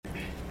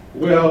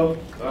Well,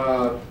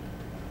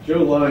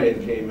 Joe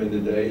Lyon came in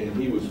today and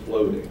he was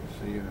floating.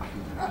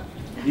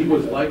 He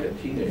was like a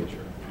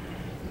teenager.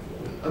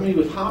 I mean, he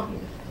was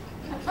hopping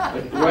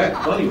like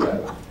bunny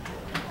rabbit.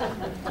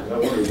 And I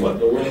wondered what in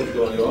the world was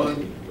going on.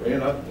 He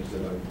ran up and he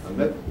said, I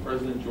met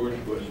President George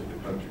Bush at the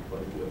country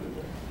club the other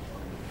day.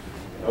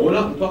 I went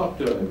up and talked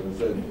to him and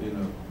said,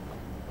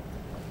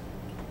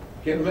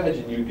 can't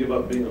imagine you'd give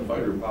up being a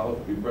fighter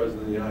pilot to be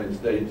president of the United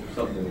States or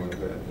something like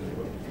that.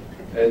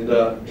 Anyway.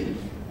 And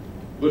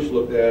Bush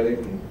looked at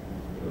him,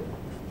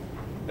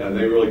 and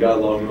they really got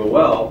along real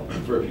well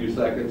for a few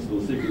seconds.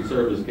 The Secret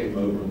Service came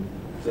over and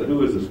said,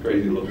 who is this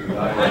crazy-looking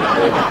guy?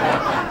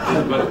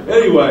 But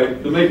anyway,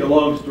 to make a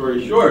long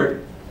story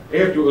short,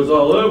 after it was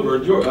all over,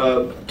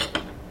 Joe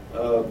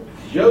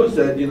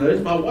said,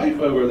 there's my wife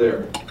over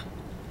there.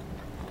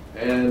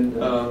 And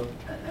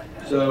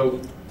so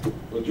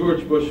when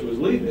George Bush was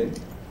leaving,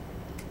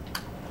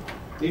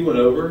 he went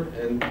over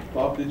and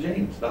talked to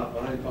Jane, stopped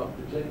by and talked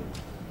to Jane.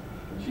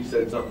 And she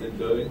said something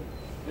to him,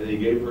 and he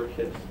gave her a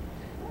kiss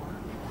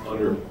on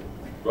her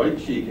right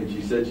cheek, and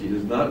she said she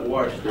has not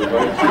washed her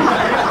right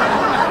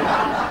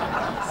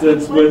cheek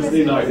since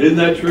Wednesday night. Isn't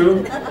that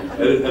true?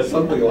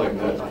 Something like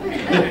that.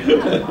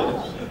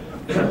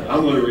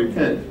 I'm going to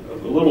repent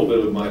of a little bit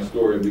of my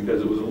story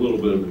because it was a little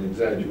bit of an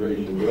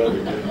exaggeration.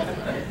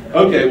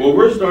 Okay, well,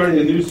 we're starting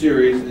a new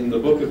series in the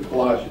book of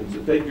Colossians.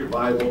 So take your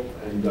Bible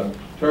and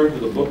turn to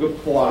the book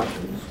of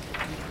Colossians.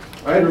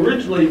 I had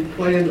originally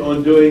planned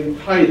on doing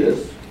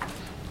Titus.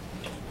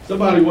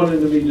 Somebody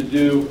wanted me to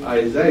do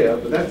Isaiah,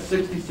 but that's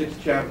 66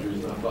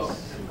 chapters, and I thought,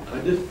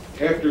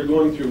 after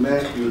going through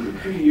Matthew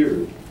for 2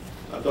 years,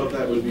 I thought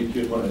that would be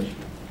too much.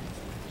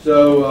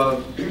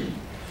 So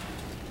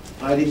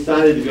I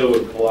decided to go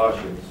with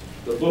Colossians,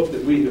 the book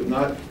that we have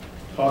not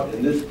taught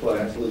in this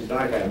class, at least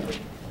I haven't.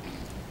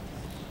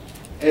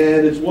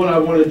 And it's one I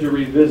wanted to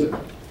revisit.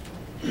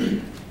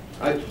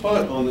 I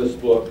taught on this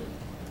book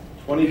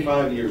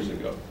 25 years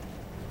ago.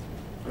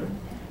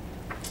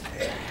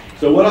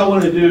 So what I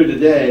want to do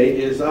today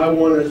is I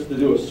want us to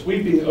do a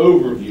sweeping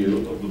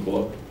overview of the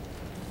book.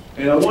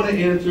 And I want to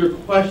answer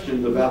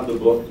questions about the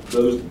book,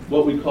 those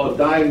what we call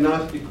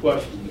diagnostic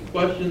questions, the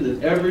question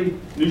that every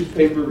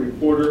newspaper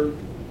reporter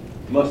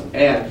must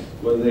ask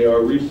when they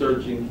are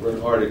researching for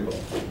an article.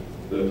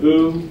 The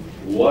who,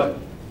 what,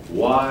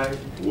 why,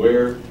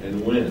 where,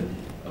 and when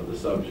of the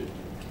subject.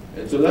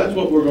 And so that's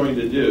what we're going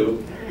to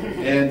do.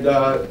 And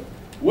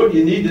what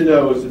you need to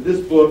know is that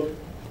this book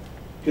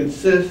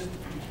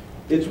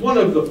it's one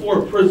of the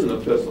 4 prison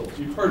epistles.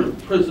 You've heard of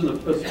prison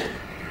epistles.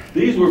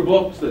 These were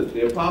books that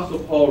the Apostle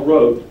Paul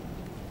wrote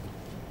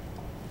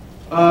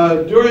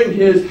during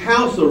his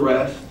house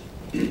arrest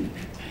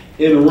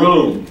in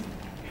Rome.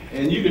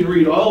 And you can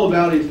read all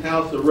about his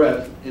house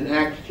arrest in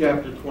Acts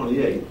chapter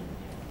 28.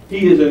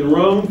 He is in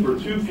Rome for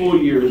 2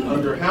 full years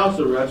under house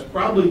arrest,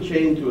 probably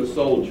chained to a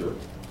soldier.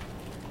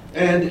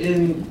 And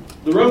in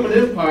the Roman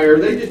Empire,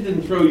 they just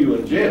didn't throw you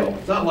in jail.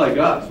 It's not like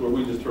us, where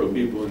we just throw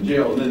people in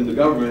jail, and then the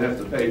government has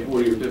to pay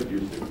 $40,000 or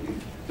 $50,000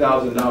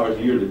 or $60,000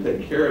 a year to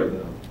take care of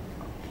them.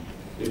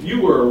 If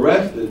you were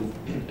arrested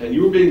and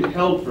you were being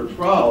held for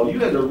trial, you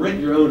had to rent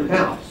your own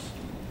house.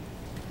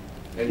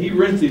 And he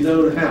rents his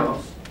own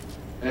house,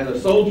 and a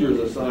soldier is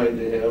assigned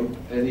to him,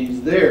 and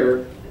he's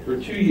there for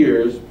 2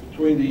 years,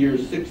 between the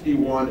years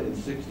 61 and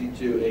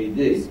 62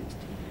 A.D.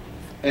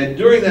 And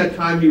during that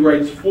time, he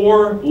writes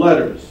 4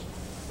 letters.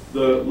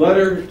 The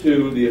letter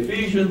to the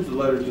Ephesians, the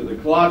letter to the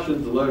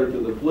Colossians, the letter to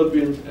the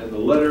Philippians, and the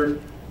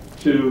letter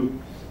to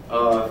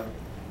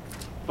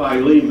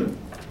Philemon.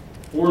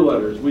 4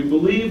 letters. We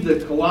believe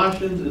that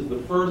Colossians is the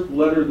first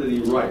letter that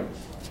he writes.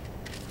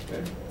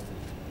 Okay?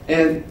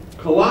 And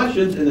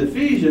Colossians and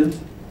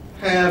Ephesians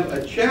have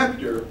a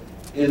chapter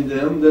in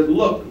them that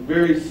look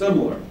very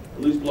similar,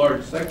 at least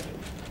large sections.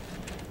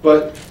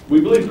 But we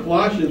believe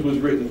Colossians was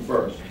written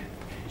first.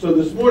 So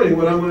this morning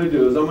what I'm going to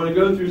do is I'm going to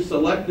go through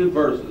selective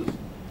verses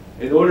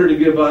in order to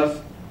give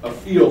us a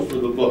feel for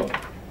the book.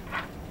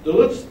 So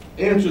let's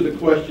answer the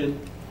question,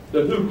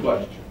 the who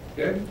question.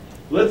 Okay?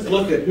 Let's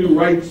look at who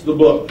writes the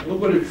book. Look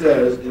what it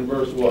says in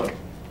verse 1.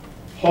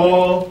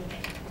 Paul,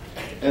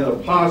 an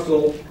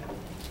apostle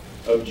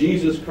of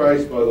Jesus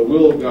Christ by the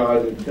will of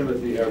God, and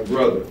Timothy, our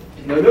brother.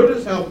 Now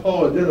notice how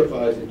Paul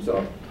identifies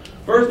himself.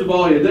 First of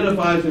all, he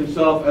identifies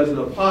himself as an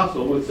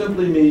apostle, which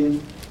simply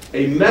means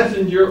a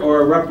messenger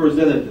or a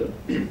representative.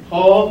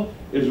 Paul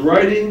is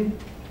writing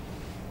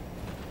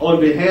on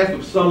behalf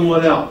of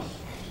someone else.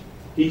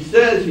 He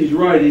says he's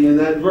writing in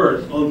that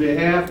verse on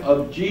behalf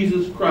of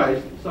Jesus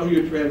Christ. Some of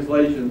your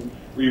translations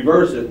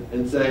reverse it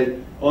and say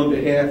on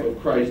behalf of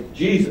Christ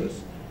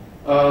Jesus.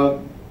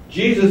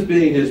 Jesus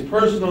being his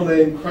personal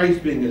name,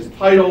 Christ being his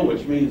title,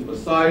 which means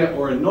Messiah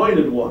or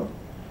anointed one.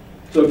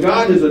 So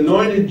God has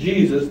anointed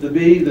Jesus to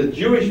be the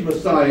Jewish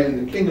Messiah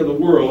and the King of the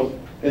world,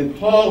 and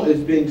Paul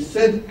is being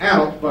sent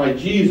out by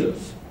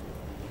Jesus.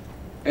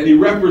 And he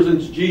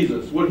represents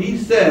Jesus. What he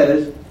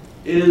says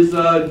is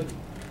the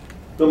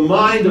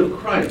mind of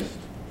Christ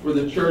for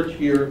the church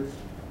here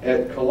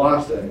at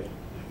Colossae.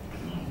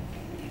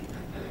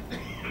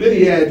 Then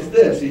he adds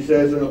this. He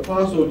says, an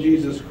apostle of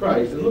Jesus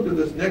Christ. And look at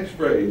this next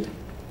phrase.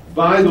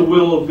 By the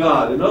will of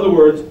God. In other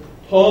words,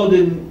 Paul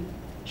didn't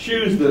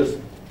choose this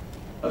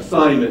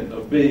assignment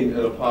of being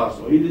an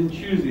apostle. He didn't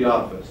choose the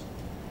office.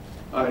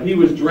 He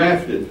was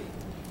drafted.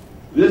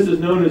 This is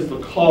known as the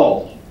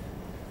call.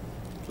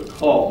 The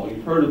call.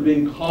 You've heard of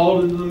being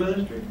called into the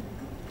ministry?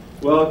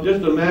 Well,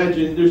 just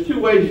imagine, there's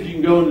two ways that you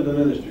can go into the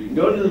ministry. You can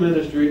go into the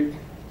ministry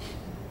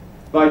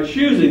by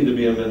choosing to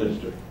be a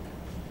minister.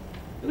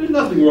 And there's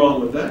nothing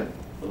wrong with that.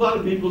 A lot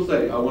of people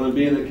say, I want to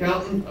be an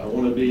accountant, I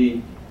want to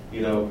be,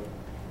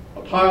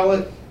 a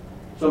pilot.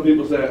 Some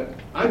people say,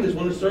 I just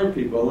want to serve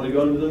people, I want to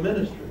go into the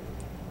ministry.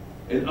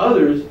 And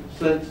others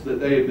sense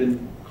that they have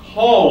been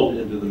called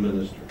into the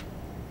ministry.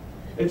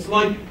 It's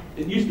like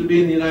it used to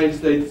be in the United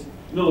States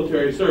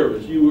military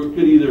service. You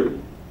could either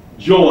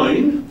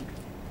join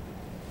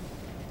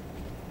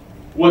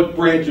what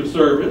branch of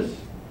service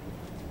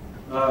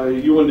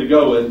you wanted to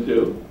go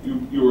into.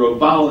 You were a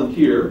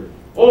volunteer.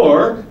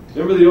 Or,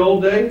 remember the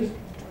old days?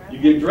 You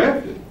get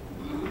drafted.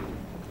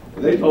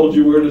 And they told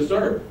you where to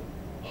serve.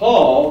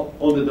 Paul,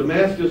 on the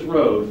Damascus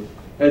Road,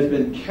 has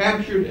been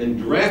captured and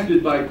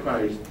drafted by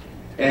Christ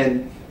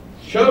and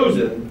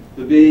chosen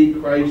to be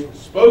Christ's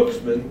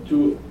spokesman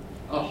to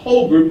a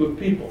whole group of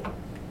people.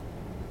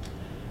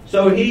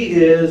 So he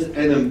is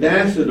an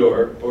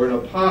ambassador or an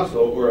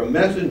apostle or a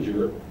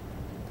messenger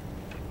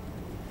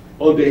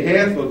on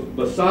behalf of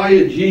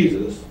Messiah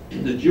Jesus,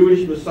 the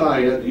Jewish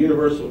Messiah, the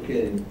universal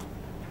King.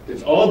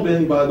 It's all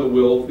been by the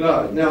will of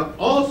God. Now,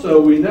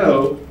 also we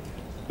know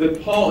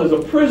that Paul is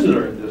a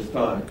prisoner at this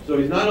time. So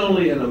he's not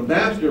only an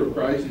ambassador of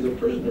Christ, he's a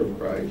prisoner of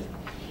Christ.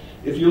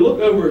 If you look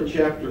over at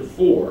chapter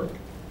 4,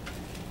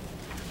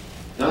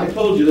 now I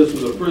told you this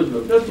was a prison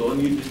epistle,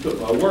 and you just took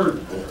my word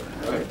for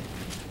it, right?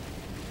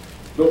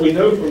 But we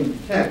know from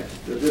the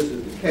text that this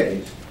is the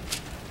case.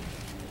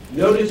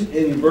 Notice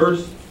in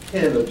verse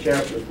 10 of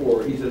chapter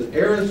 4, he says,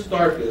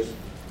 Aristarchus,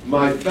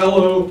 my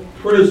fellow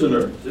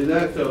prisoner. See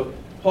that? So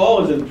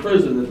Paul is in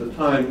prison at the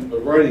time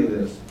of writing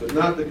this, but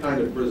not the kind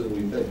of prison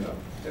we think of.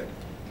 Okay.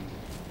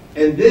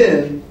 And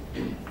then,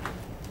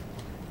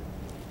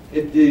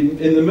 in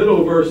the middle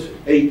of verse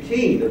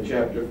 18 of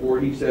chapter 4,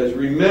 he says,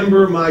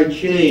 remember my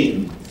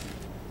chains.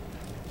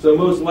 So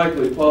most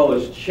likely Paul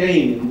is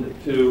chained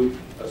to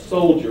a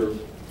soldier,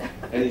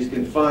 and he's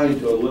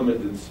confined to a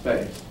limited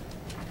space.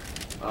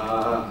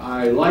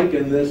 I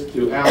liken this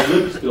to Al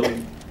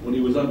Lipscomb when he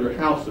was under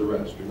house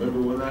arrest. Remember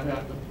when that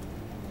happened?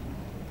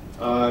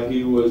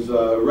 He was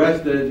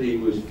arrested, he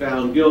was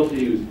found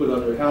guilty, he was put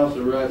under house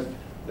arrest.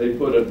 They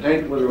put an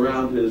anklet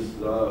around his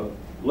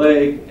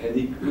leg, and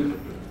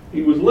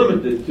he was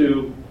limited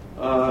to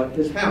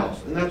his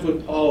house. And that's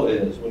what Paul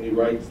is when he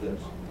writes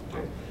this.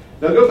 Okay.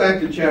 Now go back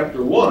to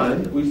chapter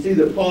 1. We see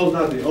that Paul's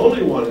not the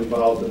only one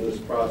involved in this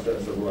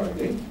process of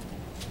writing.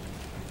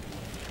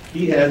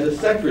 He has a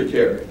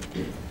secretary.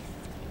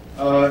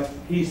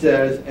 He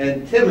says,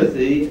 and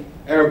Timothy,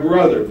 our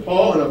brother.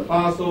 Paul, an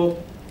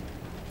apostle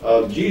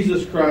of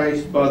Jesus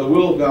Christ by the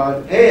will of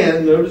God.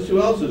 And notice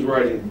who else is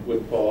writing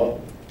with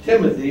Paul.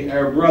 Timothy,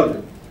 our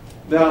brother.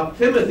 Now,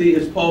 Timothy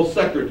is Paul's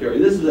secretary.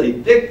 This is a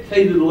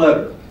dictated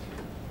letter.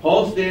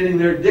 Paul's standing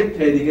there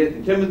dictating it,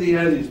 and Timothy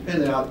has his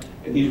pen out,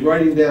 and he's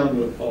writing down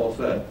what Paul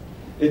said.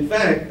 In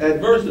fact, that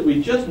verse that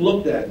we just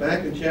looked at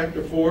back in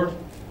chapter 4,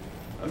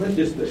 I'm going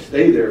to just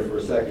stay there for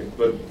a second,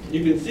 but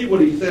you can see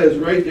what he says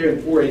right there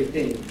in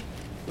 4:18.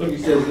 Look, he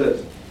says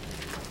this.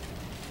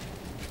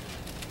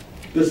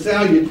 The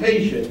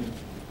salutation,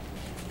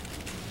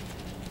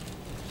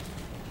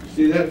 you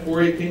see that,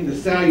 4:18? The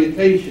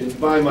salutation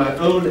by my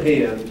own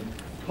hand,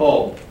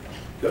 Paul.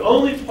 The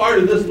only part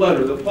of this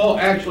letter that Paul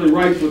actually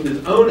writes with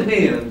his own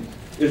hand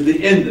is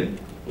the ending,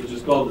 which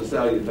is called the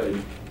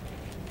salutation.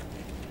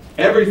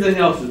 Everything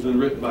else has been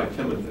written by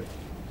Timothy.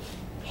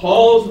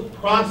 Paul's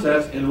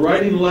process in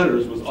writing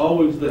letters was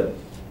always this: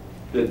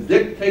 to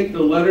dictate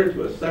the letter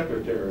to a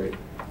secretary,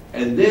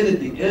 and then at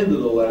the end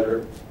of the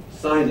letter,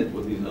 sign it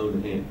with his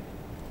own hand.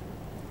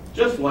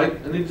 Just like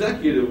an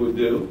executive would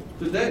do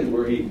today,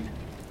 where he,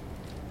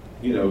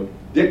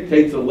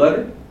 dictates a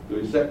letter to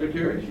his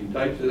secretary, she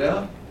types it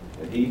out,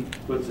 and he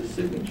puts his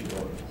signature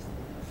on it.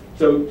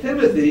 So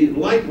Timothy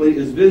likely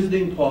is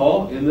visiting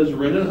Paul in this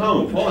rented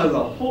home. Paul has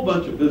a whole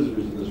bunch of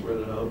visitors in this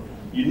rented home.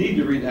 You need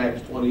to read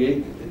Acts 28.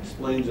 It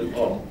explains it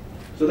all.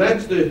 So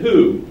that's the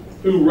who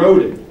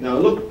wrote it. Now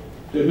look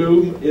to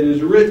whom it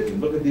is written.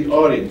 Look at the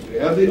audience. We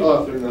have the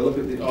author, now look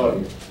at the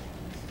audience.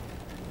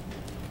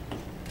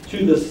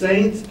 To the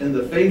saints and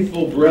the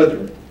faithful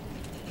brethren.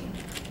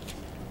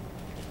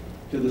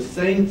 To the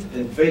saints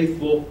and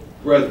faithful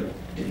brethren.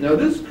 Now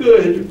this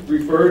could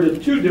refer to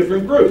two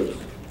different groups.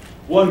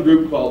 One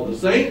group called the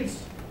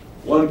saints,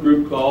 one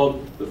group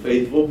called the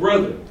faithful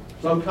brethren.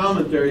 Some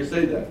commentaries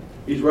say that.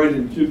 He's writing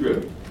in two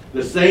groups.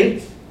 The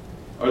saints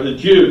are the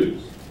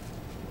Jews.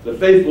 The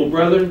faithful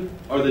brethren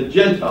are the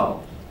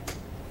Gentiles.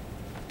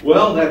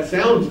 Well, that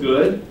sounds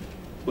good,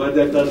 but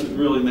that doesn't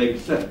really make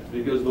sense,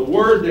 because the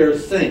word there,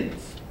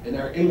 saints, in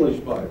our English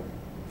Bible,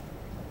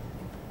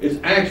 is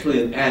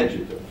actually an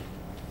adjective.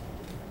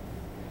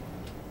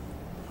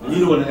 And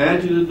you know what an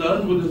adjective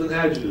does? What does an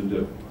adjective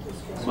do?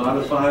 It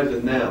modifies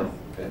a noun.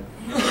 Okay?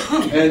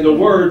 And the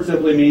word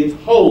simply means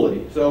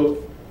holy.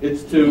 So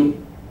it's to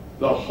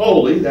the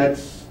holy.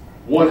 That's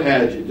one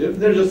adjective.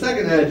 There's a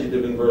second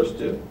adjective in verse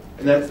 2.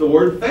 And that's the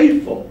word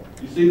faithful.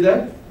 You see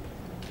that?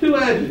 Two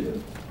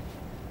adjectives.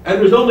 And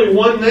there's only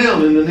one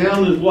noun, and the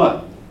noun is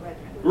what?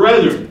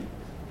 Brethren.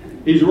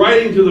 He's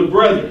writing to the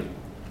brethren.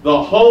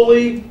 The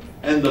holy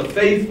and the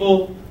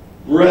faithful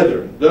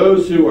brethren.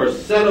 Those who are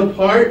set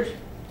apart,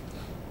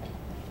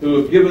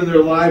 who have given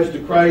their lives to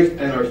Christ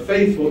and are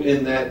faithful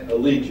in that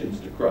allegiance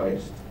to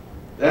Christ.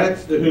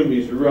 That's to whom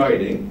he's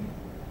writing.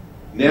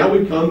 Now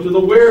we come to the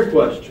where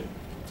question.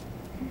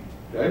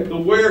 Okay? The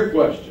where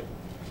question.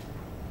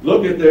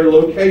 Look at their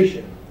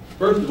location.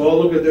 First of all,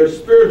 look at their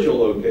spiritual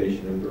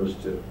location in verse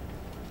 2.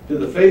 To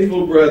the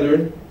faithful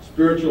brethren,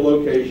 spiritual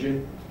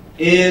location,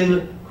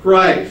 in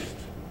Christ.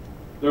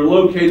 They're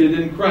located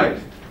in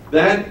Christ.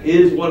 That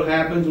is what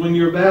happens when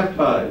you're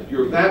baptized.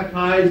 You're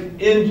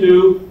baptized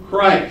into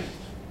Christ.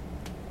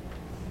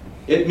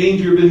 It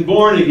means you've been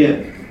born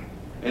again.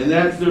 And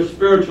that's their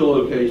spiritual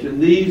location.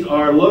 These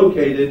are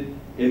located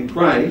in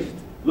Christ.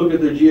 Look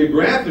at their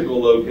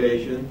geographical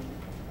location.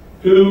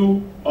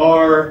 Who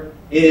are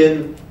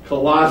in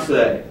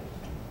Colossae.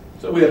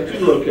 So we have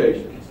two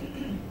locations.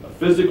 A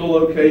physical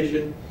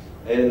location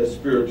and a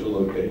spiritual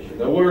location.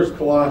 Now where's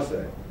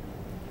Colossae?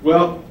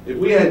 Well,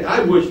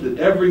 I wish that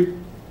every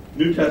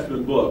New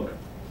Testament book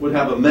would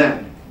have a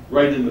map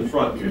right in the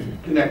front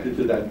connected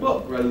to that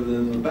book rather than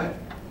in the back.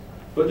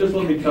 But just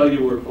let me tell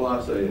you where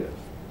Colossae is.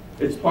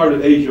 It's part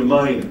of Asia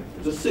Minor.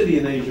 It's a city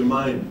in Asia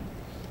Minor,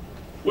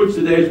 which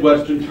today is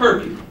Western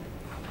Turkey.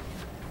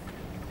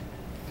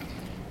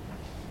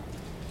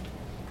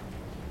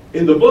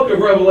 In the book of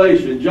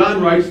Revelation,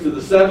 John writes to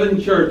the seven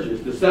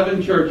churches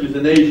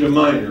in Asia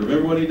Minor.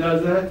 Remember when he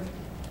does that?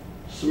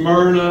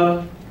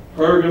 Smyrna,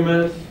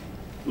 Pergamos,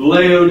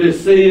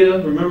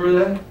 Laodicea. Remember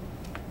that?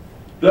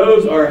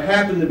 Those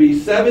happen to be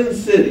 7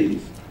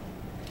 cities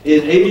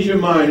in Asia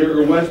Minor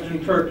or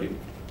Western Turkey.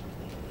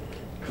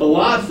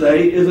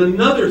 Colossae is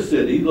another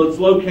city that's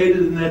located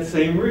in that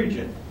same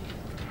region.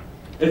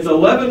 It's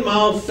 11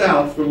 miles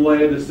south from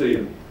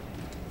Laodicea.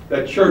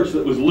 That church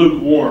that was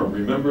lukewarm.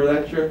 Remember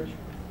that church?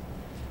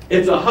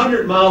 It's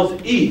 100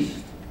 miles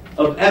east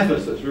of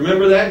Ephesus.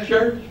 Remember that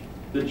church?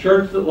 The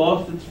church that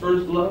lost its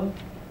first love?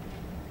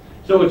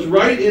 So it's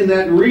right in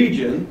that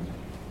region,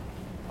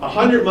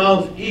 100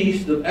 miles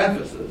east of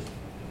Ephesus.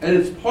 And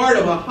it's part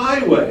of a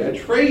highway, a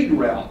trade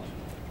route,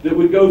 that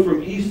would go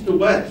from east to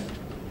west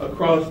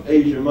across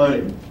Asia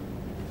Minor.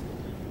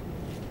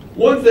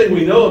 One thing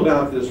we know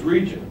about this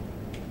region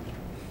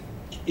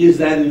is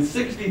that in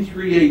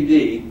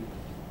 63 AD,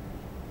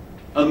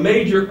 a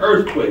major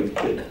earthquake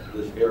hit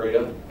this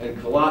area,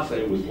 and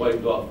Colossae was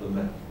wiped off the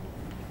map.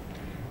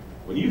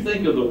 When you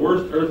think of the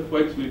worst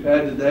earthquakes we've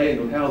had today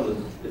and how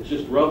it's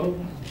just rubble,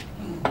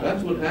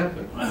 that's what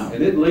happened.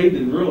 And it laid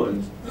in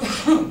ruins.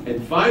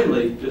 And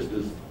finally, just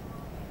as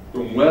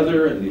from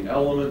weather and the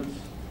elements,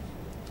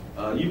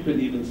 you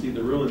couldn't even see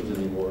the ruins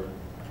anymore.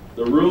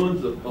 The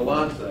ruins of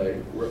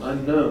Colossae were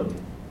unknown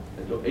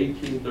until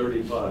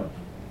 1835,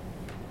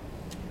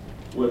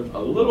 when a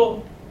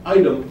little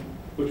item,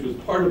 which was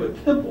part of a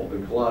temple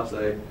in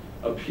Colossae,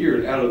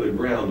 appeared out of the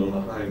ground on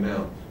a high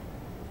mount.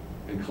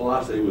 And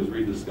Colossae was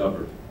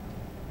rediscovered.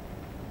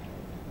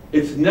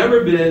 It's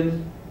never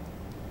been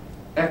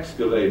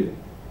excavated.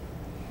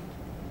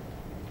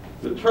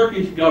 The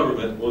Turkish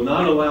government will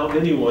not allow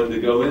anyone to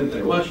go in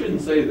there. Well, I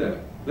shouldn't say that.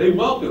 They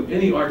welcome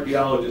any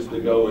archaeologist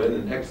to go in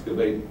and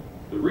excavate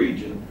the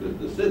region,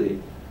 the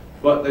city,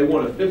 but they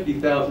want a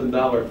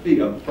 $50,000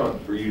 fee up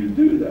front for you to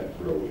do that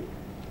for a week.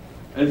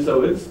 And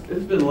so it's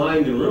been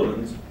lying in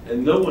ruins,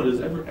 and no one has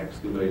ever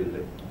excavated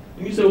it.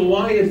 And you say, well,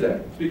 why is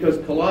that? It's because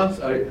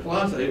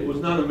Colossae was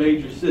not a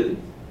major city.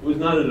 It was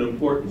not an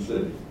important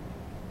city.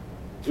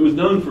 It was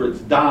known for its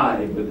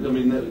dye, but I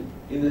mean,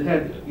 it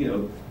had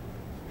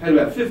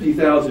about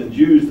 50,000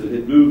 Jews that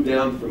had moved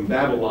down from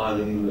Babylon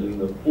in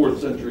the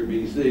 4th century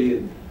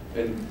BC,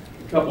 and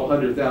a couple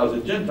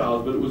 100,000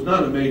 Gentiles, but it was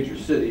not a major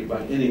city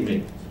by any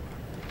means.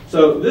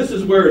 So this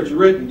is where it's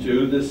written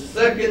to, this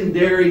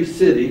secondary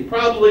city,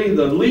 probably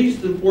the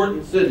least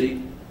important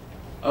city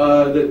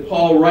that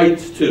Paul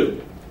writes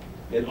to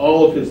in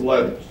all of his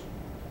letters.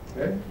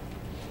 Okay?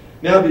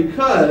 Now,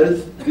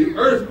 because the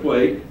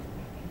earthquake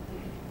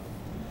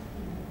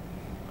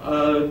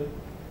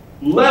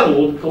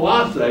leveled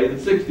Colossae in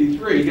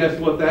 63, guess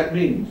what that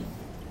means?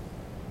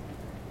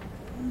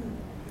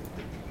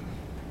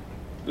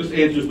 This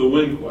answers the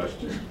when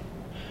question.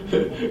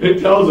 It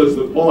tells us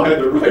that Paul had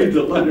to write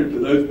the letter to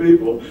those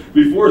people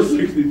before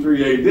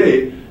 63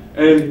 AD,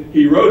 and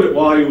he wrote it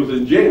while he was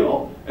in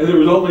jail, and there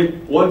was only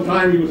one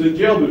time he was in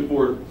jail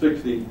before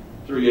 63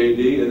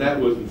 AD, and that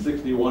was in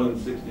 61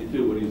 and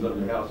 62 when he was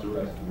under house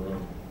arrest in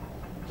Rome.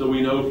 So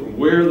we know from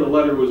where the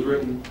letter was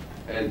written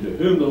and to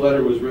whom the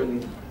letter was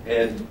written,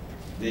 and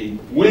the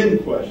when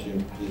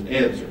question is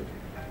answered.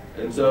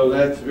 And so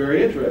that's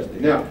very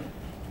interesting. Now,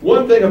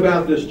 one thing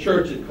about this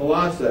church at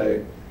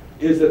Colossae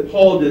is that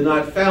Paul did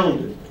not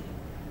found it.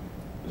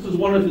 This is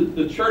one of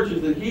the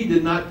churches that he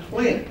did not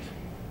plant.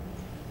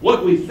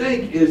 What we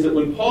think is that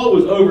when Paul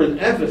was over in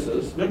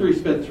Ephesus, remember he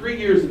spent 3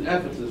 years in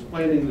Ephesus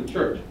planting the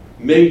church,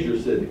 major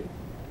city.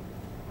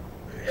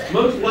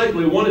 Most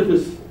likely one of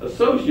his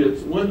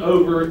associates went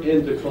over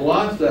into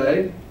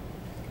Colossae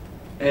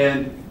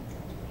and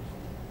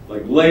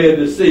like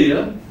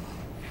Laodicea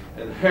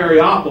and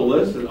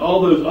Hierapolis and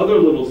all those other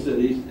little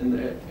cities in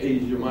the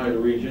Asia Minor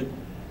region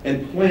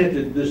and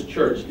planted this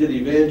church, did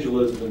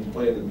evangelism and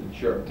planted the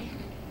church.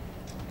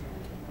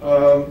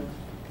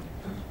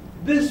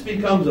 This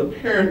becomes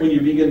apparent when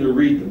you begin to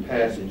read the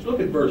passage. Look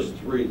at verse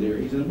 3 there.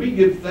 He says, we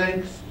give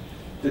thanks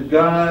to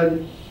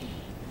God,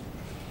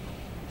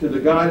 to the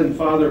God and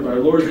Father of our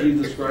Lord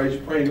Jesus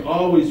Christ, praying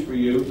always for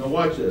you. Now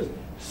watch this.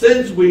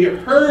 Since we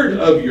heard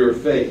of your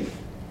faith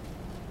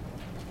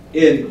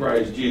in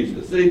Christ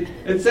Jesus. See,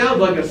 it sounds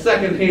like a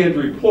second-hand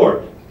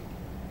report.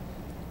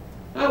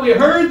 Now we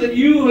heard that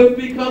you have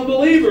become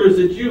believers,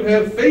 that you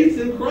have faith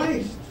in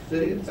Christ. See,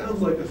 it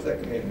sounds like a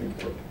second-hand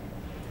report.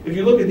 If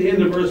you look at the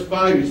end of verse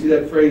 5, you see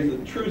that phrase,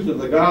 the truth of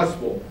the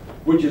gospel,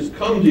 which has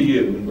come to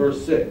you in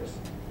verse 6,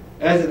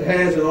 as it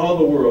has in all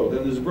the world,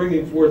 and is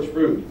bringing forth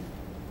fruit,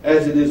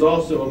 as it is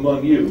also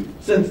among you,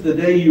 since the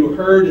day you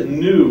heard and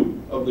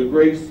knew of the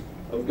grace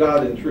of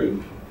God in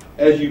truth,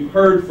 as you've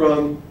heard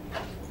from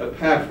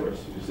Epaphras.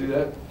 You see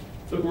that?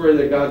 Look where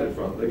they got it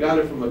from. They got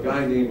it from a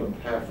guy named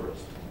Epaphras.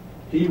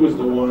 He was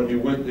the one who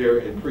went there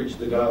and preached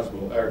the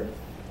gospel, our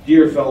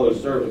dear fellow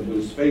servant who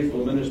is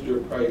faithful minister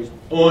of Christ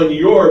on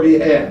your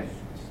behalf.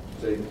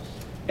 See?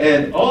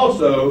 And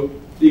also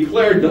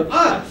declared to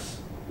us,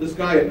 this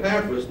guy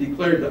Epaphras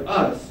declared to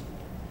us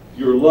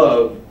your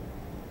love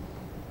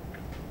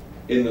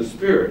in the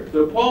Spirit.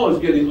 So Paul is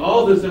getting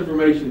all this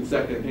information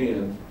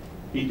secondhand.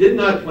 He did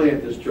not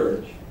plant this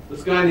church.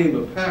 This guy named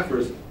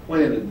Epaphras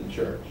planted the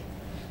church.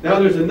 Now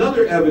there's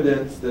another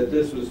evidence that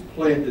this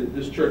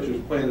church was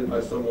planted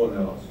by someone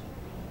else.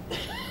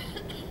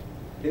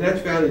 And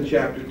that's found in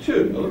chapter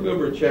 2. Now look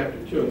over at chapter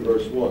 2 and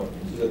verse 1.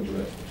 This is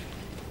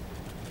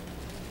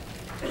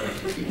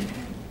interesting.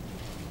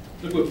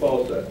 Look what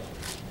Paul says.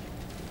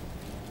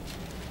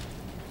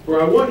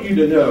 For I want you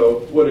to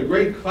know what a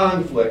great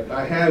conflict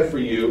I have for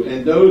you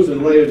and those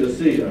in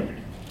Laodicea,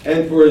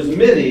 and for as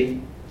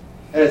many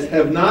as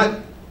have not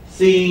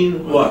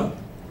seen what?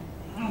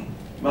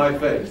 My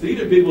face. These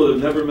are people that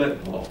have never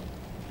met Paul.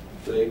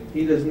 See?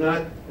 He has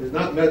not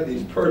met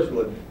these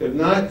personally, have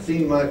not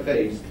seen my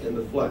face in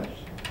the flesh.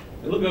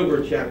 And look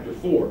over at chapter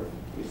 4.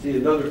 We see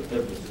another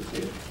emphasis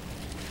here.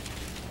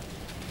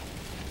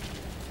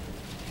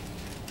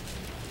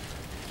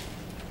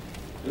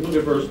 And look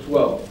at verse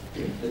 12.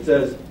 It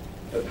says,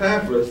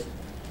 Epaphras,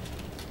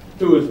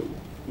 who is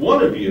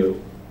one of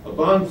you, a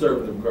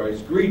bondservant of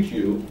Christ, greets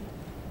you,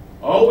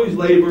 always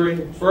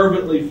laboring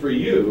fervently for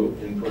you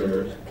in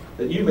prayers,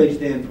 that you may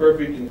stand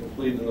perfect and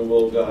complete in the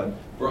will of God.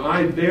 For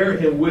I bear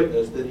him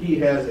witness that he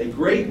has a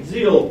great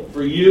zeal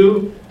for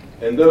you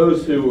and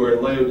those who are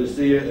in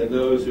Laodicea and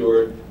those who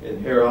are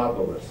in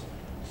Hierapolis.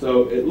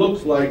 So it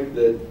looks like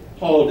that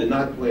Paul did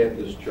not plant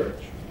this church.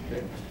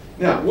 Okay?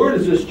 Now, where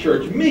does this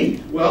church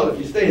meet? Well, if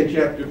you stay in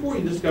chapter 4,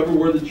 you discover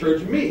where the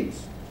church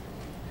meets.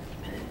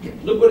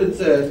 Look what it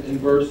says in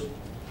verse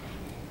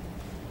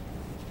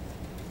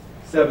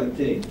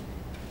 17.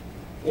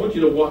 I want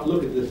you to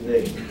look at this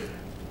name.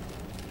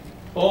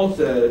 Paul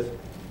says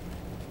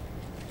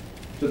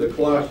to the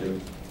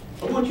Colossians,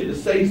 I want you to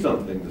say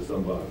something to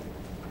somebody.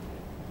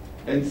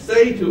 And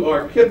say to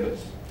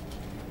Archippus,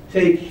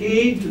 take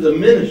heed to the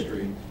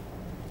ministry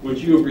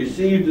which you have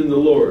received in the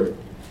Lord,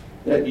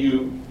 that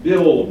you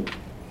build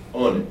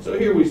on it. So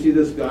here we see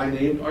this guy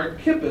named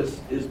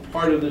Archippus is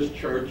part of this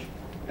church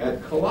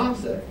at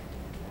Colossae.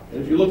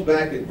 And if you look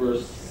back at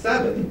verse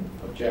 7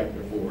 of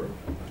chapter 4,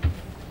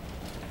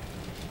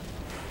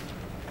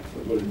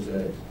 look what it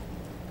says.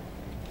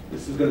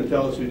 This is going to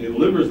tell us who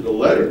delivers the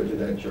letter to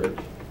that church.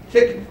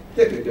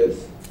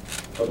 Tychicus,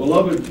 a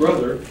beloved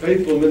brother,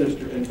 faithful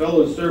minister, and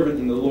fellow servant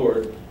in the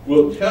Lord,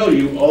 will tell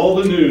you all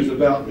the news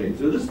about me.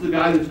 So this is the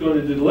guy that's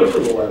going to deliver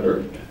the letter,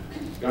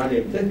 a guy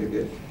named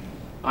Tychicus.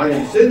 I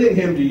am sending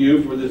him to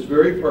you for this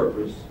very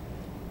purpose,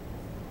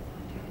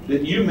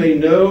 that you may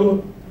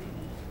know,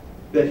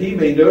 that he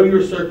may know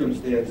your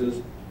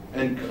circumstances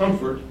and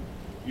comfort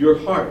your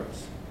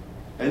hearts.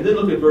 And then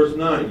look at verse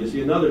 9. You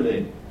see another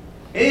name.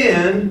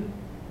 And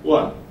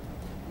what?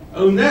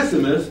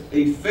 Onesimus,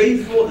 a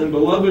faithful and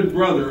beloved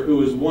brother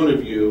who is one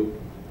of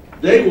you,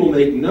 they will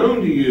make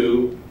known to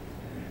you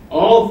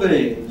all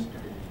things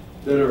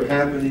that are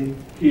happening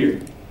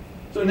here.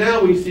 So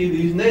now we see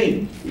these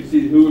names. We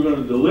see who are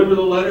going to deliver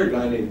the letter, a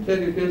guy named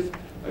Tychicus,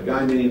 a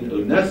guy named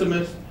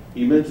Onesimus.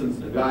 He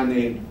mentions a guy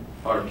named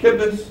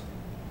Archippus.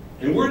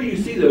 And where do you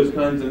see those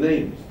kinds of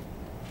names?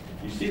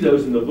 You see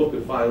those in the book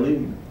of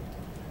Philemon.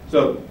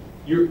 So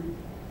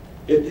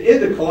at the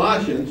end of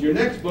Colossians, your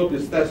next book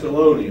is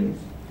Thessalonians.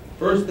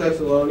 1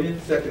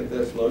 Thessalonians, 2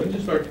 Thessalonians.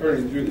 Just start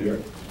turning through there.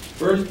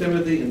 1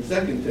 Timothy and 2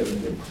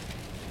 Timothy.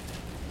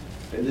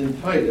 And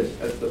then Titus.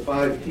 That's the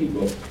 5 key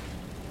books.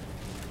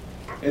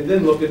 And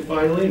then look at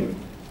Philemon.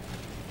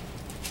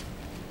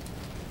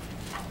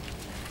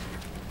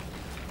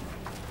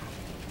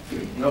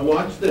 Now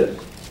watch this.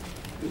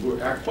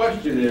 Our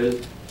question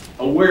is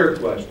a where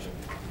question.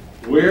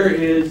 Where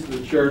is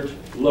the church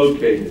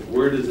located?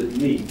 Where does it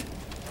meet?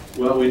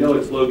 Well, we know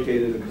it's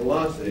located in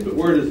Colossae, but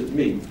where does it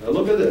meet? Now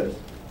look at this.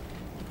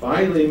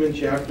 Philemon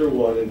chapter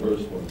 1 and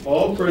verse 1.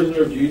 Paul,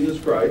 prisoner of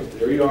Jesus Christ,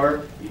 there you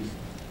are, he's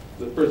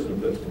the prison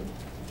epistle.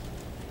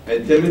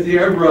 And Timothy,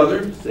 our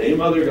brother,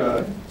 same other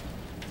guy.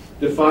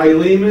 To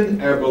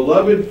Philemon, our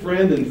beloved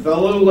friend and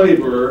fellow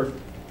laborer,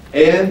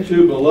 and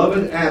to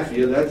beloved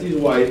Apphia, that's his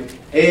wife,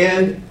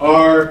 and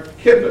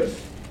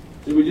Archippus.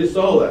 See, we just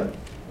saw that.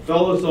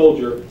 Fellow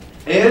soldier.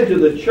 And to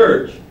the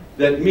church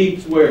that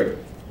meets where?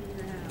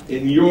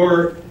 In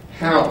your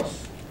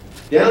house.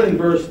 Down in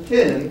verse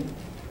 10,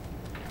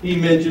 he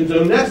mentions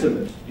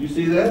Onesimus. Do you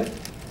see that?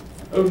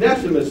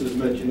 Onesimus is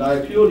mentioned. I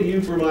appeal to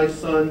you for my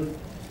son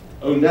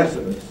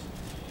Onesimus.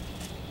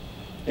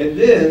 And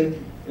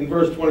then, in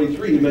verse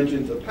 23, he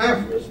mentions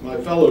Epaphras, my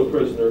fellow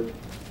prisoner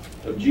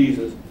of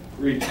Jesus.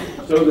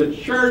 So the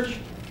church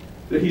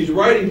that he's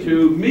writing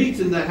to meets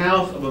in the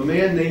house of a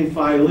man named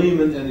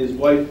Philemon and his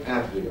wife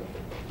Apphia,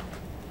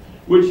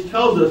 which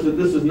tells us that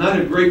this is not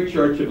a great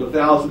church of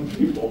 1,000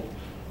 people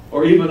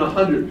or even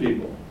 100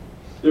 people.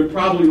 There are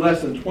probably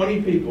less than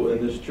 20 people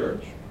in this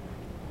church.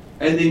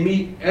 And they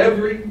meet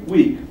every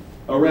week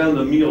around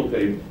the meal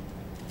table.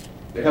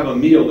 They have a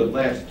meal that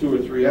lasts 2 or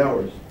 3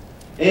 hours.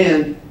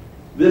 And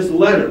this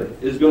letter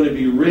is going to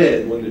be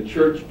read when the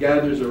church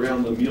gathers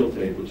around the meal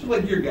table. It's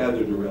like you're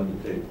gathered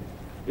around the table.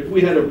 If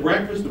we had a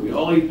breakfast and we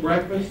all ate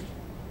breakfast,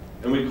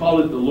 and we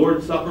called it the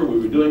Lord's Supper, we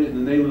were doing it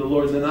in the name of the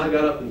Lord, and then I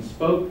got up and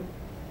spoke,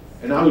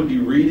 and I would be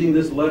reading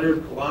this letter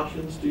of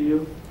Colossians to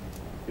you,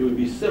 it would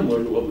be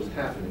similar to what was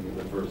happening in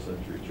the first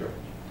century church.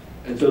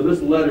 And so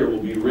this letter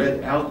will be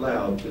read out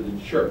loud to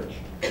the church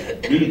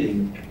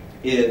meeting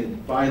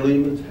in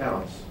Philemon's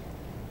house.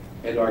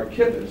 And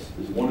Archippus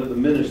is one of the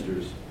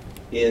ministers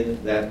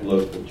in that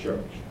local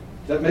church.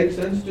 Does that make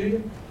sense to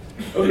you?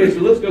 Okay, so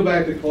let's go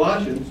back to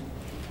Colossians,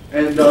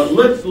 and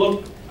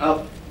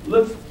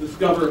let's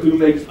discover who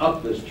makes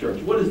up this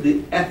church. What is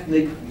the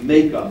ethnic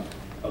makeup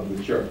of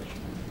the church?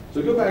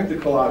 So go back to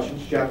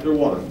Colossians chapter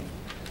 1,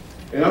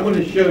 and I'm going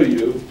to show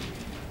you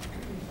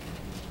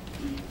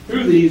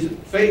who these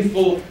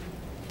faithful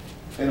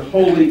and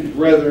holy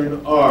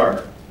brethren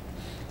are.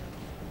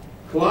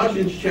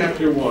 Colossians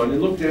chapter 1,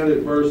 and look down at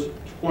verse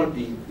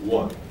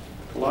 21.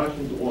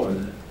 Colossians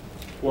 1,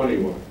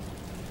 21.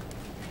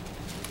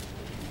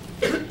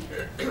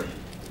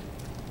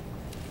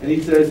 And he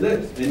says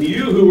this, and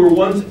you who were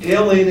once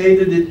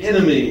alienated and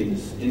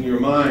enemies in your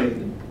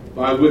mind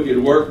by wicked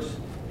works,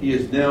 he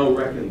is now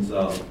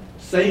reconciled.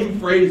 Same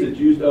phrase that's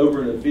used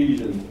over in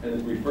Ephesians, and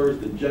it refers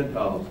to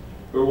Gentiles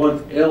who were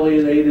once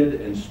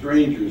alienated and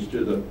strangers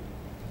to the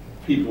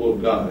people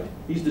of God.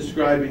 He's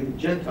describing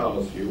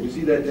Gentiles here. We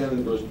see that down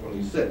in verse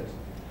 26.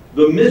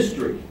 The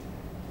mystery,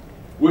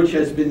 which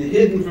has been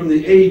hidden from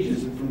the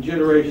ages and from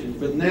generations,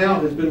 but now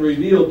has been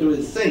revealed to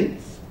his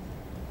saints.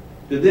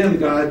 To them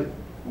God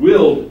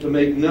willed to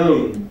make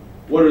known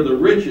what are the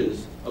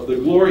riches of the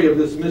glory of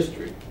this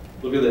mystery.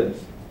 Look at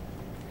this.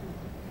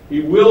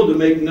 He willed to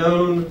make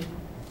known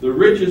the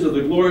riches of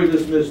the glory of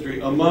this mystery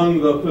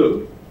among the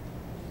who?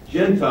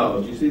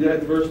 Gentiles. You see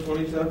that in verse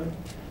 27?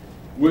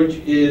 Which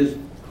is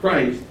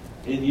Christ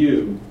in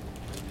you,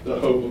 the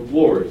hope of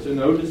glory. So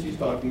notice he's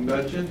talking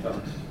about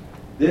Gentiles.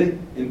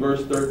 Then in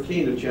verse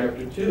 13 of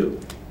chapter 2,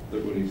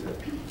 look what he said.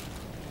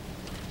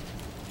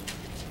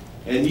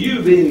 And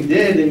you being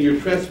dead in your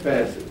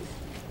trespasses.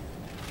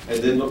 And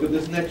then look at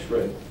this next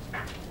phrase.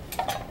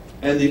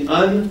 And the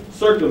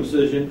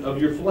uncircumcision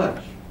of your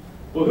flesh.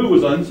 Well, who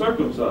was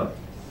uncircumcised?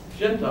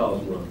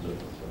 Gentiles were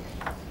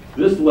uncircumcised.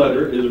 This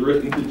letter is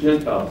written to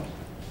Gentiles.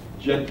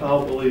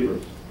 Gentile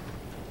believers.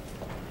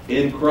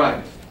 In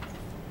Christ.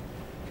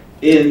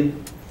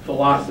 In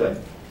Colossae.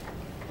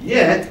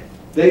 Yet,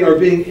 they are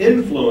being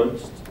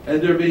influenced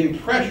and they're being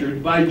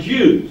pressured by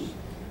Jews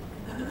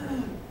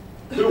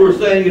who are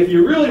saying, if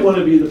you really want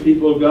to be the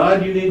people of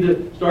God, you need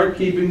to start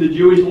keeping the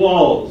Jewish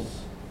laws.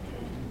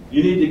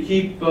 You need to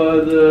keep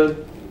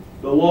the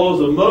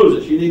laws of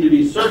Moses. You need to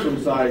be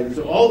circumcised. And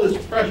so all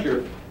this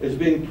pressure is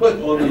being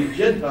put on these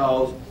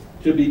Gentiles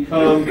to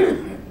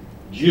become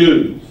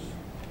Jews.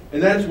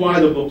 And that's why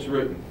the book's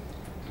written.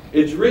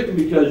 It's written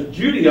because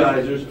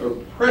Judaizers are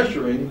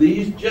pressuring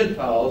these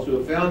Gentiles who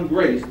have found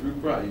grace through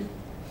Christ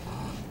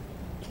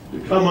to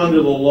come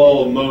under the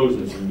law of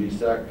Moses and be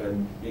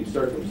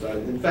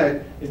circumcised. In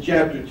fact, in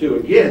chapter 2,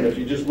 again, if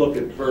you just look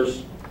at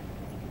verse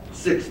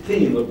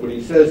 16, look what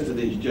he says to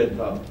these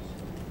Gentiles.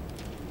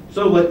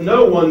 So let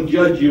no one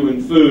judge you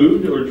in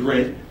food or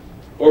drink,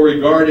 or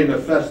regarding a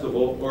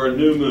festival or a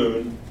new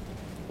moon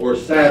or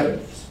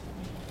Sabbaths.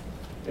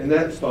 And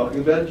that's talking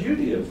about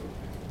Judaism.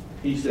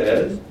 He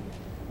says,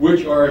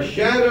 which are a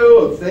shadow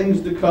of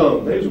things to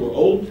come. Those were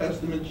Old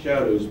Testament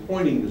shadows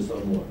pointing to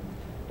someone.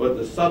 But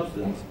the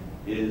substance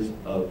is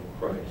of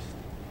Christ.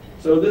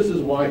 So this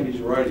is why he's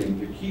writing,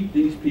 to keep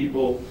these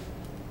people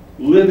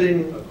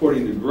living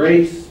according to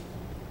grace,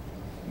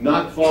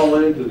 not fall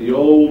into the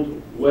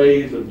old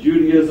ways of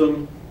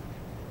Judaism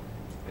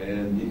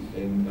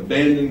and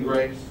abandon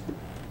grace.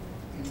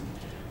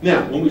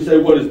 Now, when we say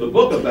what is the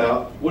book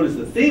about, what is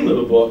the theme of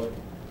the book,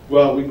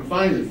 well, we can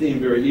find the theme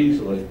very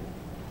easily.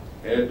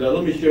 And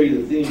let me show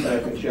you the theme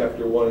back in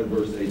chapter 1 and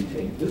verse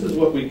 18. This is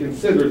what we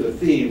consider the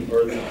theme,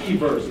 or the key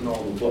verse in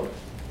all the books.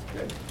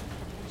 Okay?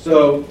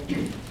 So,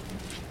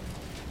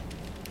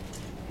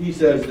 he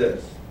says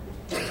this,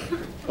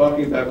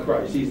 talking about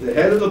Christ. He's the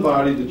head of the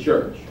body, the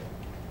church,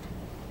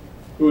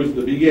 who is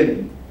the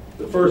beginning,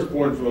 the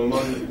firstborn from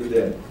among the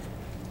dead.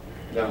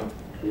 Now,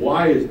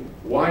 why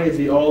is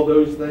he all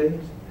those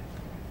things?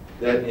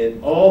 That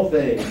in all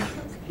things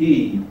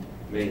he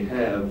may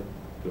have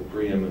the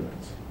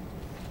preeminence.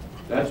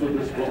 That's what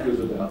this book is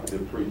about, the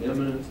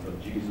preeminence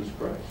of Jesus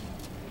Christ.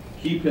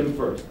 Keep him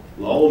first.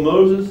 Law of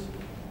Moses,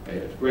 hey,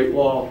 it's great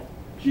law.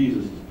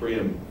 Jesus is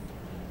preeminent.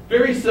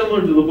 Very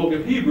similar to the book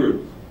of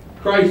Hebrews.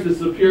 Christ is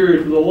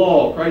superior to the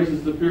law. Christ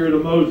is superior to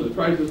Moses.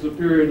 Christ is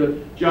superior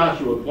to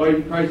Joshua.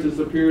 Christ is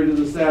superior to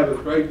the Sabbath.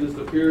 Christ is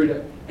superior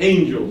to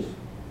angels.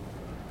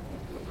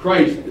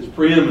 Christ is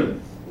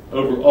preeminent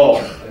over all.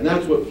 And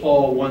that's what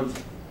Paul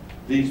wants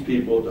these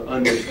people to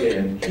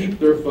understand. Keep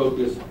their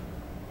focus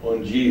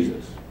on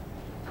Jesus.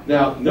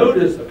 Now,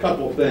 notice a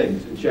couple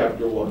things in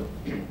chapter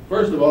 1.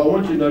 First of all, I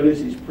want you to notice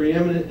he's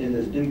preeminent in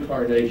his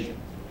incarnation.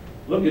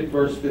 Look at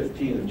verse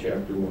 15 of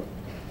chapter 1.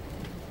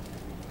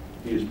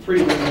 He is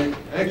preeminent.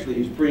 Actually,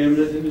 he's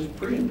preeminent in his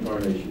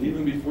pre-incarnation,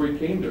 even before he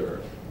came to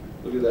earth.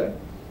 Look at that.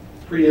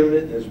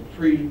 Preeminent in his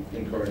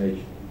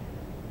pre-incarnation.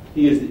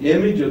 He is the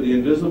image of the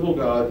invisible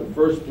God, the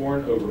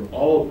firstborn over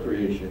all of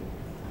creation.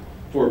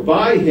 For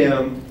by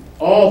him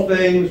all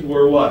things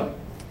were what?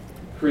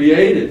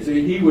 Created.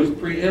 See, he was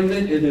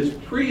preeminent in his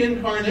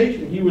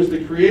pre-incarnation. He was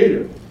the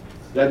creator.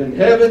 That in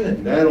heaven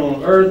and that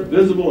on earth,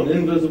 visible and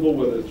invisible,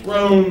 whether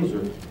thrones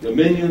or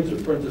dominions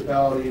or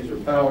principalities or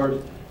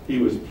powers, he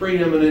was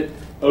preeminent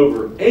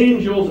over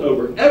angels,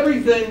 over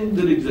everything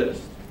that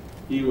exists.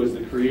 He was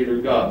the creator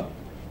God.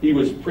 He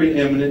was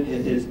preeminent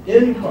in his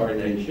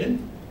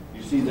incarnation.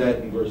 You see that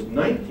in verse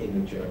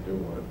 19 of chapter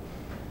 1.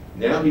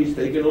 Now he's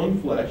taken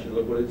on flesh, and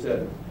look what it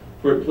says.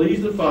 For it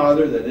pleased the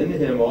Father that in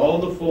him all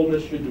the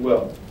fullness should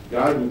dwell.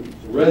 God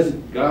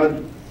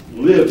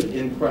lived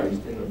in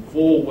Christ in a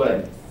full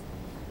way.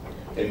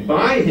 And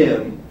by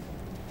him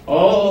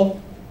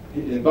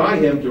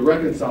to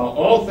reconcile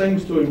all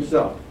things to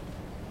himself,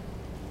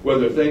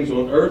 whether things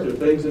on earth or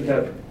things in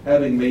heaven,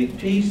 having made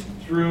peace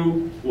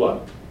through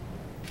what?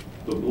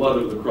 The blood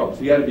of the cross.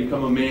 He had to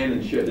become a man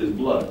and shed his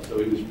blood. So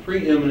he was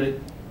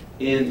preeminent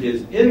in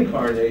his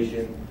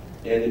incarnation,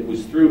 and it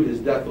was through his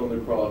death on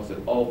the cross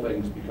that all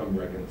things become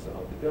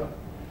reconciled to God.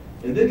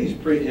 And then he's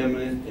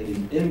preeminent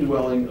in the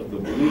indwelling of the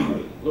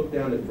believer. Look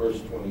down at verse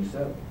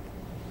 27.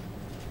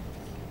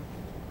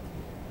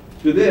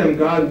 To them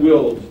God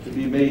willed to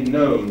be made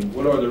known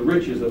what are the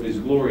riches of his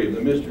glory and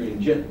the mystery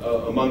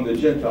among the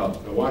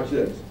Gentiles. Now watch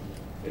this.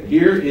 And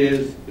here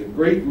is the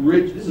great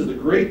this is the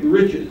great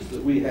riches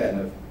that we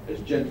have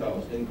as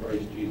Gentiles in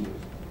Christ Jesus.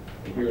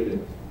 And here it is.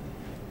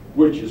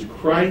 Which is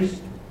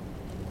Christ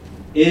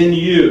in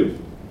you,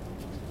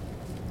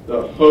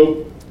 the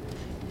hope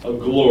of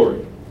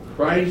glory.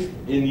 Christ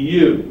in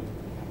you,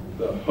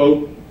 the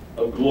hope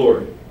of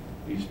glory.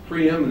 He's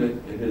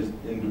preeminent in his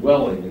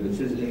indwelling, and it's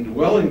his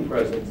indwelling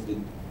presence that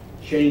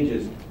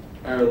changes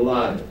our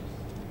lives.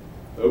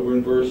 Over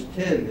in verse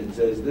 10, it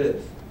says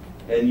this,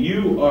 and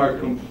you are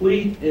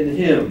complete in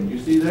him. You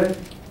see that?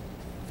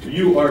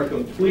 You are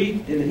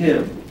complete in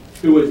him,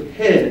 who is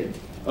head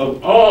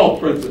of all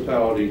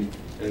principalities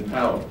and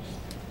powers.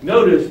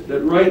 Notice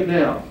that right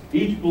now,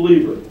 each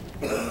believer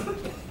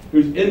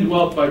who's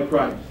indwelt by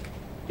Christ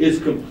is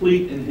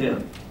complete in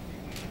him.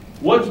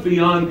 What's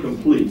beyond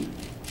complete?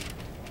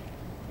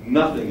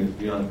 Nothing is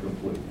beyond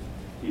complete.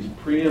 He's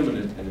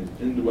preeminent in his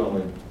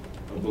indwelling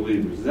of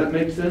believers. Does that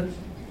make sense?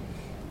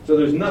 So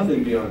there's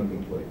nothing beyond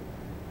complete.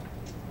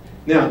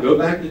 Now, go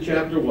back to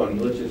chapter 1.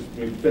 Let's just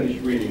finish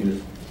reading this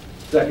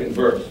second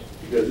verse,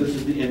 because this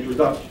is the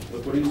introduction.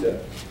 Look what he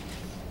says.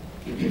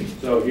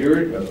 So here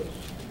it goes.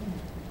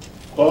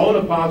 Paul,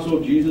 an apostle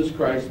of Jesus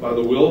Christ by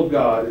the will of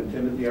God, and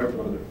Timothy our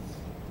brother,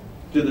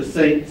 to the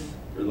saints,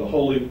 or the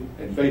holy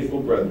and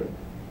faithful brethren,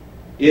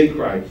 in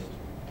Christ,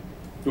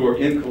 who are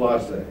in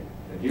Colossae.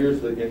 And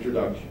here's the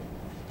introduction.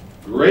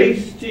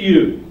 Grace to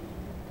you.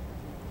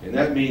 And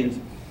that means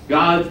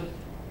God's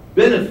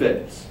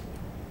benefits.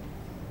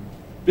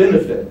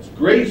 Benefits.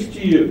 Grace to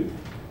you.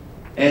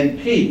 And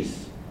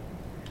peace.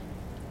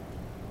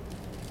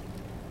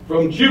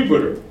 From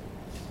Jupiter,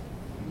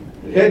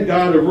 the head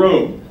god of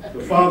Rome,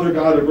 the father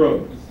god of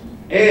Rome,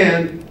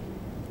 and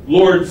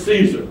Lord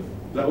Caesar.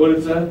 Is that what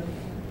it said?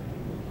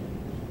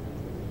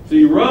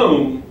 See,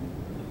 Rome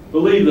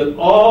believed that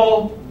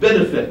all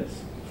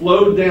benefits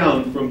flowed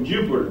down from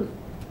Jupiter,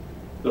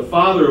 the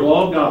father of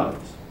all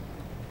gods,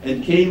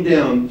 and came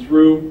down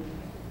through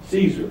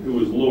Caesar, who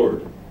was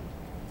Lord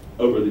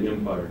over the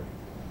empire.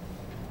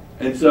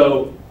 And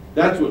so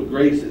That's what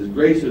grace is.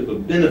 Grace are the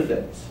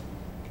benefits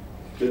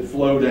that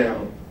flow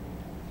down.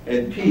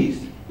 And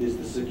peace is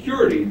the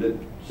security that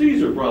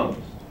Caesar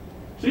promised.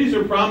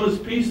 Caesar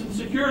promised peace and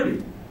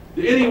security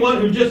to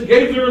anyone who just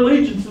gave their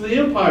allegiance to the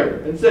empire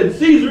and said,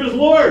 Caesar is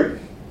Lord.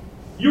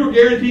 You were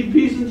guaranteed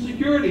peace and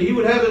security. He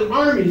would have his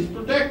armies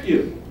protect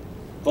you.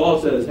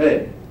 Paul says,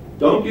 hey,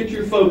 don't get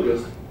your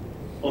focus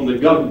on the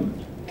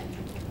government.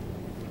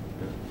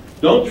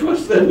 Don't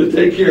trust them to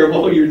take care of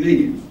all your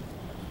needs.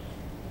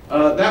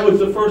 That was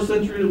the first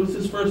century. It was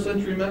his first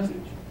century message.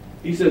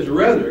 He says,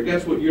 rather,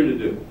 guess what you're to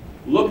do?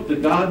 Look to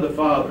God the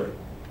Father,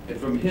 and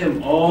from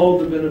him all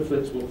the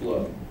benefits will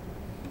flow.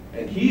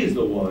 And he is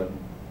the one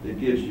that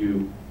gives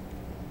you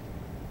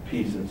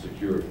peace and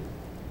security.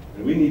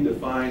 And we need to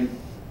find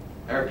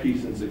our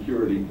peace and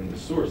security in the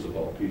source of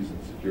all peace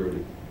and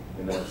security,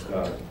 and that's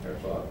God, our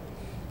Father.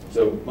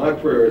 So my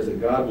prayer is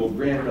that God will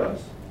grant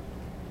us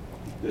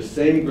the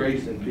same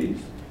grace and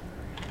peace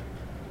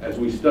as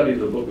we study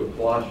the book of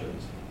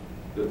Colossians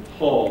that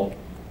Paul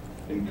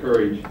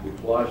encouraged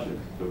the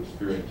Colossians to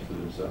experience for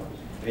themselves.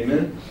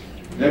 Amen?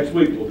 Next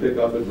week we'll pick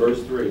up at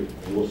verse 3,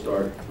 and we'll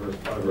start verse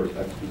by verse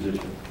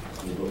exposition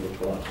in the book of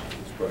Colossians.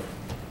 Let's pray.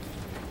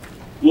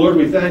 Lord,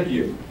 we thank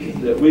you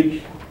that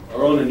we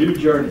are on a new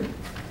journey.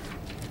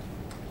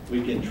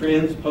 We can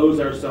transpose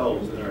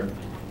ourselves in our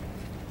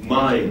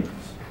minds,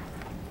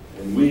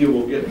 and we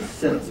will get a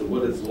sense of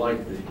what it's like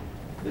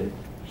to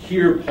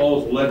hear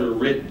Paul's letter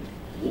written.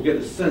 We'll get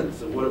a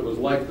sense of what it was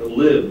like to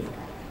live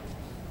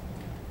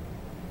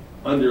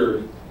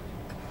under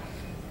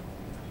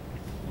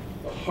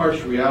the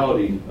harsh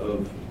reality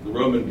of the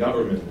Roman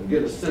government, and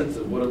get a sense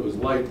of what it was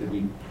like to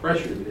be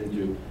pressured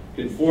into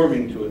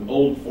conforming to an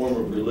old form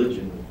of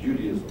religion, of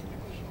Judaism.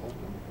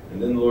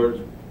 And then,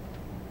 Lord,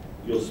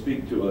 you'll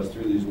speak to us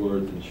through these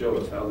words and show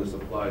us how this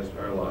applies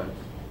to our lives.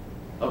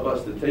 Help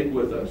us to take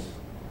with us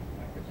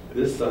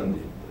this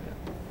Sunday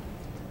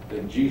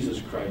that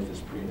Jesus Christ is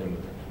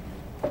preeminent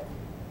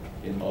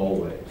in all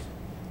ways.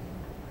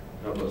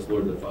 Help us,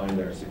 Lord, to find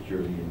our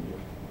security in you.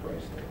 In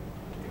Christ's name.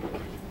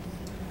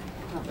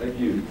 Thank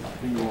you.